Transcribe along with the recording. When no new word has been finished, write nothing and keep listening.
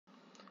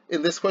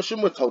In this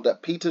question, we're told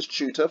that Peter's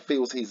tutor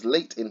feels he's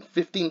late in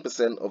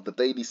 15% of the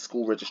daily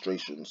school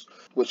registrations,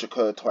 which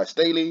occur twice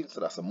daily,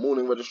 so that's a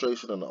morning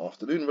registration and an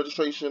afternoon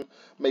registration,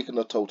 making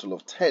a total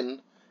of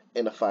 10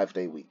 in a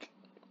 5-day week.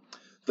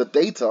 The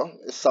data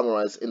is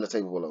summarized in the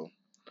table below.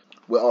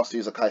 We're asked to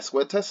use a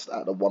chi-squared test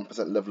at a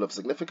 1% level of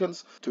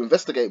significance to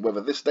investigate whether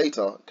this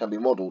data can be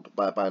modeled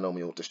by a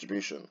binomial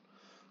distribution.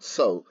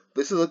 So,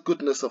 this is a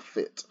goodness of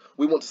fit.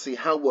 We want to see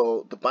how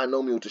well the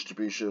binomial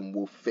distribution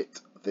will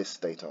fit this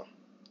data.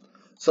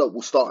 So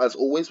we'll start as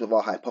always with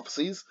our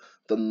hypotheses.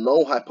 The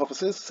null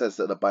hypothesis says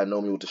that the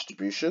binomial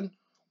distribution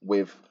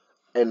with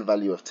n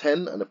value of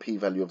 10 and a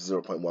p-value of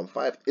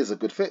 0.15 is a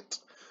good fit,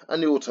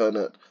 and the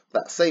alternate,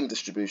 that same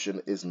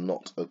distribution, is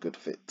not a good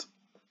fit.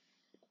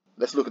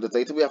 Let's look at the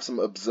data. We have some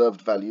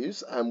observed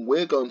values, and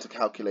we're going to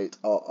calculate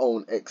our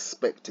own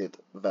expected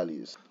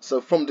values.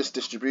 So from this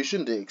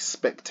distribution, the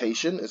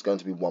expectation is going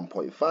to be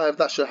 1.5.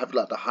 That should have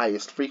like the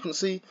highest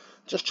frequency.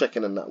 Just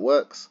checking and that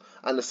works.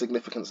 And the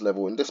significance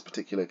level in this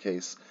particular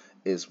case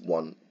is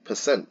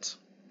 1%.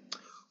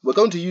 We're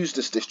going to use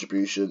this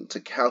distribution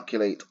to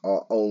calculate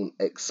our own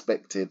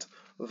expected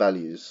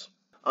values.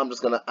 I'm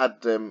just going to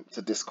add them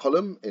to this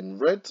column in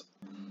red.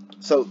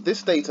 So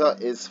this data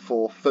is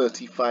for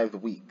 35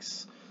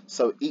 weeks.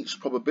 So each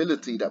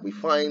probability that we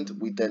find,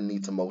 we then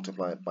need to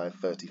multiply it by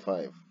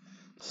 35.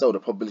 So the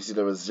probability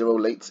there are 0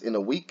 lates in a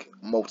week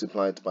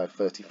multiplied by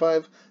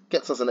 35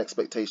 gets us an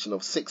expectation of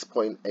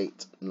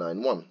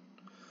 6.891.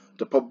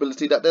 The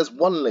probability that there's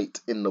 1 late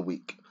in the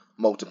week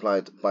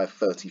multiplied by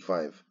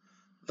 35,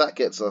 that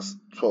gets us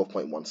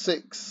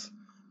 12.16,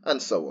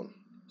 and so on.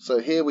 So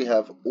here we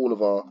have all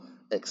of our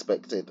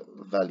expected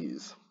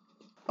values.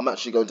 I'm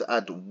actually going to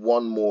add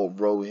one more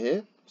row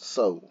here.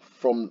 So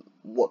from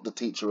what the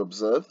teacher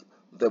observed,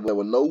 there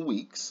were no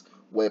weeks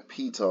where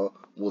Peter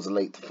was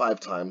late 5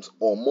 times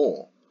or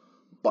more,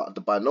 but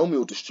the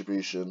binomial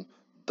distribution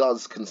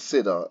does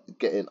consider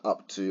getting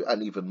up to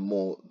and even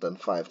more than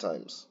 5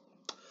 times.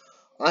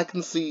 I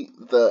can see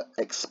the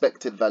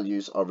expected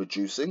values are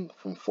reducing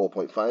from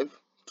 4.5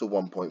 to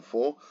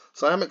 1.4,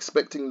 so I'm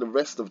expecting the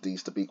rest of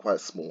these to be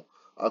quite small.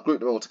 I'll group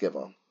them all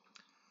together.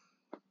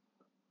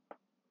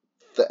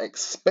 The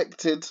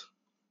expected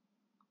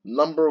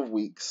number of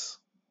weeks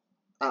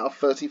out of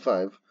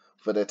 35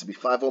 for there to be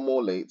 5 or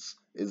more lates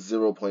is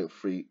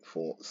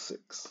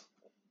 0.346.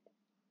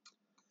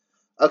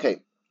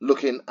 Okay,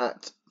 looking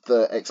at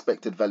the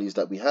expected values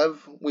that we have,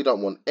 we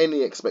don't want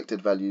any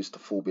expected values to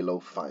fall below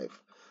 5.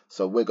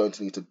 So we're going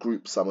to need to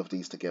group some of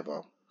these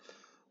together.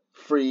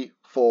 3,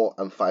 4,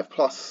 and 5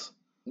 plus,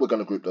 we're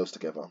going to group those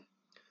together.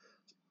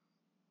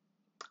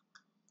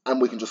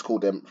 And we can just call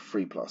them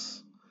 3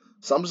 plus.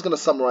 So I'm just going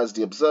to summarize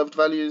the observed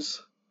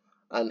values,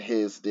 and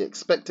here's the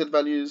expected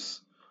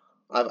values.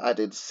 I've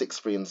added 6,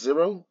 3, and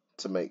 0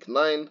 to make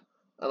 9,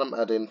 and I'm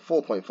adding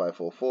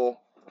 4.544,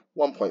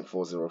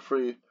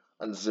 1.403,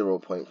 and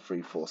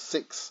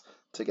 0.346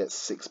 to get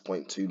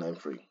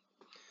 6.293.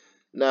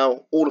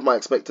 Now, all of my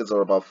expecteds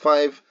are above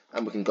 5,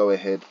 and we can go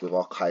ahead with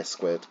our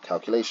chi-squared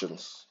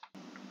calculations.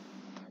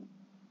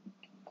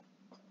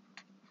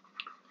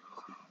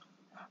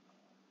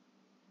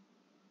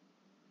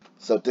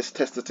 So this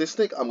test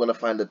statistic, I'm going to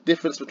find the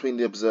difference between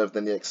the observed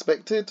and the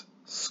expected,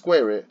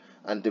 square it,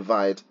 and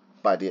divide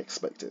by the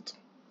expected.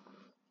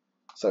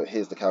 So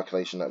here's the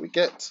calculation that we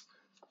get.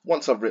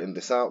 Once I've written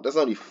this out, there's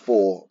only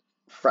 4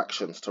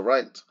 fractions to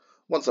write.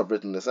 Once I've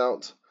written this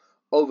out,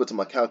 over to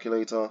my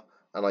calculator,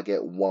 and I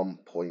get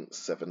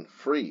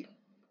 1.73.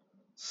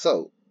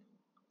 So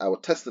our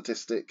test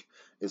statistic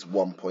is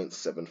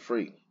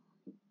 1.73.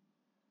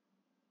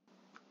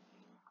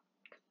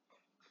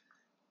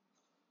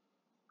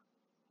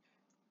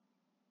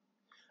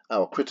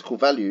 Our critical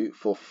value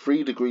for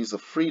 3 degrees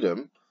of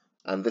freedom,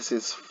 and this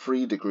is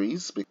 3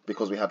 degrees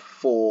because we had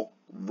 4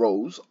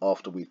 rows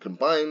after we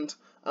combined,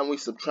 and we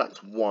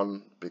subtract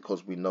 1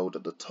 because we know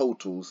that the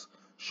totals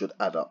should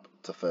add up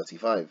to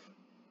 35.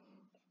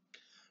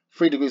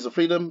 3 degrees of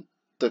freedom,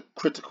 the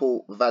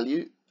critical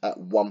value at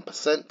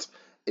 1%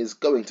 is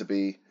going to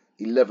be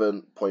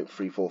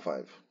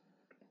 11.345.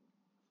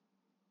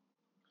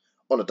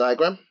 On a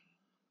diagram,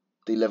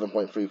 the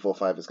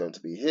 11.345 is going to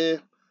be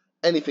here.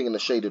 Anything in the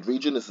shaded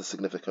region is a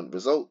significant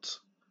result.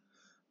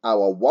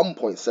 Our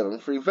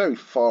 1.73, very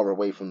far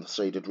away from the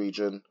shaded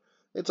region,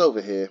 it's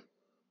over here.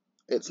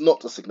 It's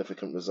not a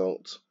significant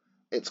result.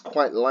 It's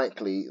quite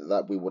likely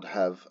that we would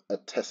have a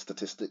test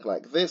statistic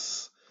like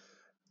this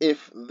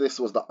if this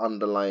was the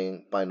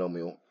underlying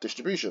binomial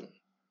distribution.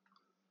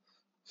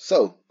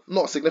 So,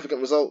 not a significant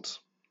result.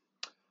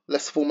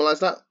 Let's formalize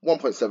that.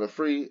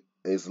 1.73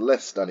 is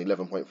less than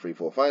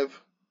 11.345.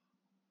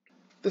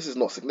 This is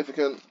not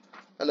significant.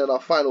 And then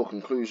our final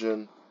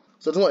conclusion,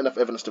 so there's not enough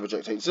evidence to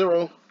reject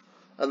H0,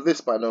 and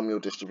this binomial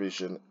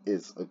distribution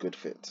is a good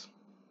fit.